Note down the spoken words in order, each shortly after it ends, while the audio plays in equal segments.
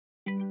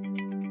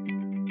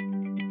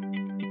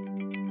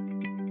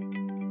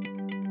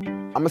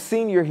I'm a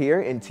senior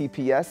here in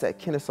TPS at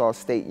Kennesaw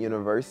State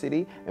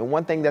University, and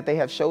one thing that they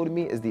have showed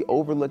me is the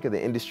overlook of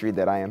the industry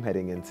that I am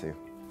heading into.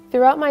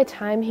 Throughout my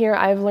time here,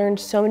 I've learned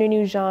so many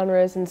new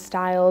genres and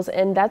styles,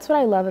 and that's what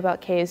I love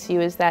about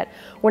KSU is that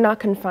we're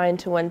not confined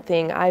to one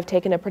thing. I've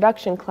taken a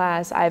production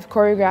class, I've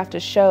choreographed a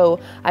show,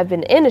 I've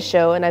been in a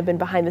show, and I've been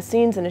behind the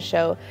scenes in a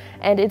show,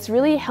 and it's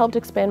really helped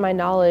expand my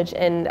knowledge,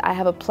 and I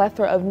have a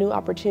plethora of new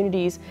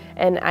opportunities,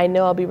 and I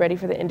know I'll be ready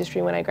for the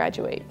industry when I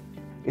graduate.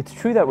 It's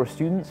true that we're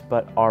students,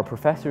 but our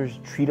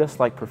professors treat us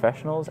like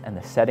professionals, and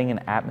the setting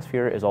and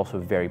atmosphere is also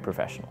very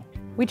professional.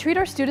 We treat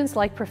our students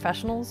like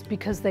professionals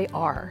because they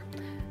are.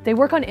 They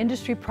work on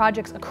industry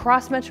projects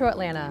across Metro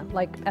Atlanta,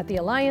 like at the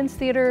Alliance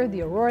Theater,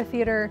 the Aurora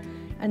Theater,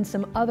 and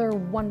some other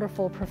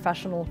wonderful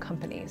professional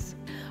companies.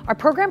 Our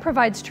program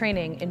provides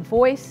training in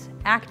voice,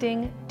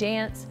 acting,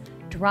 dance,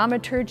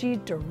 dramaturgy,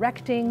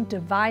 directing,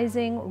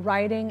 devising,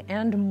 writing,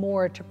 and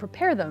more to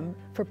prepare them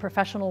for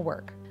professional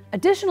work.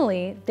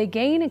 Additionally, they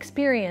gain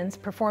experience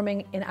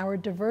performing in our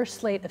diverse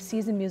slate of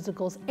seasoned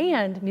musicals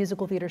and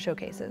musical theater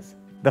showcases.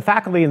 The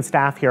faculty and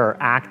staff here are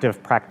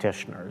active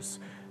practitioners.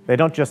 They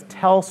don't just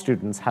tell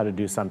students how to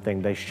do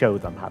something, they show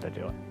them how to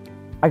do it.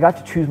 I got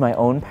to choose my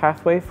own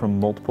pathway from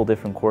multiple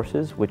different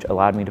courses, which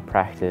allowed me to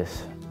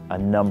practice a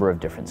number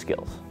of different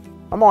skills.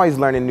 I'm always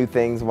learning new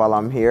things while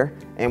I'm here,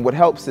 and what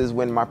helps is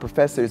when my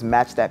professors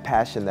match that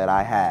passion that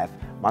I have.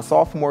 My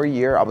sophomore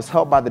year, I was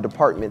helped by the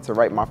department to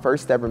write my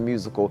first ever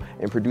musical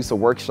and produce a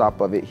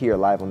workshop of it here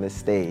live on this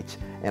stage.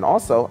 And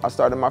also, I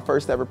started my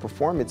first ever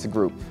performance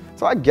group.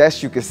 So I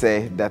guess you could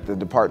say that the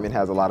department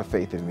has a lot of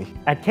faith in me.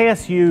 At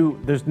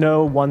KSU, there's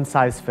no one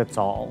size fits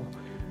all.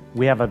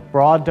 We have a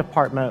broad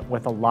department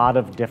with a lot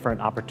of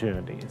different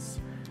opportunities.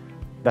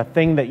 The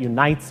thing that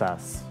unites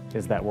us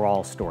is that we're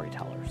all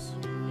storytellers.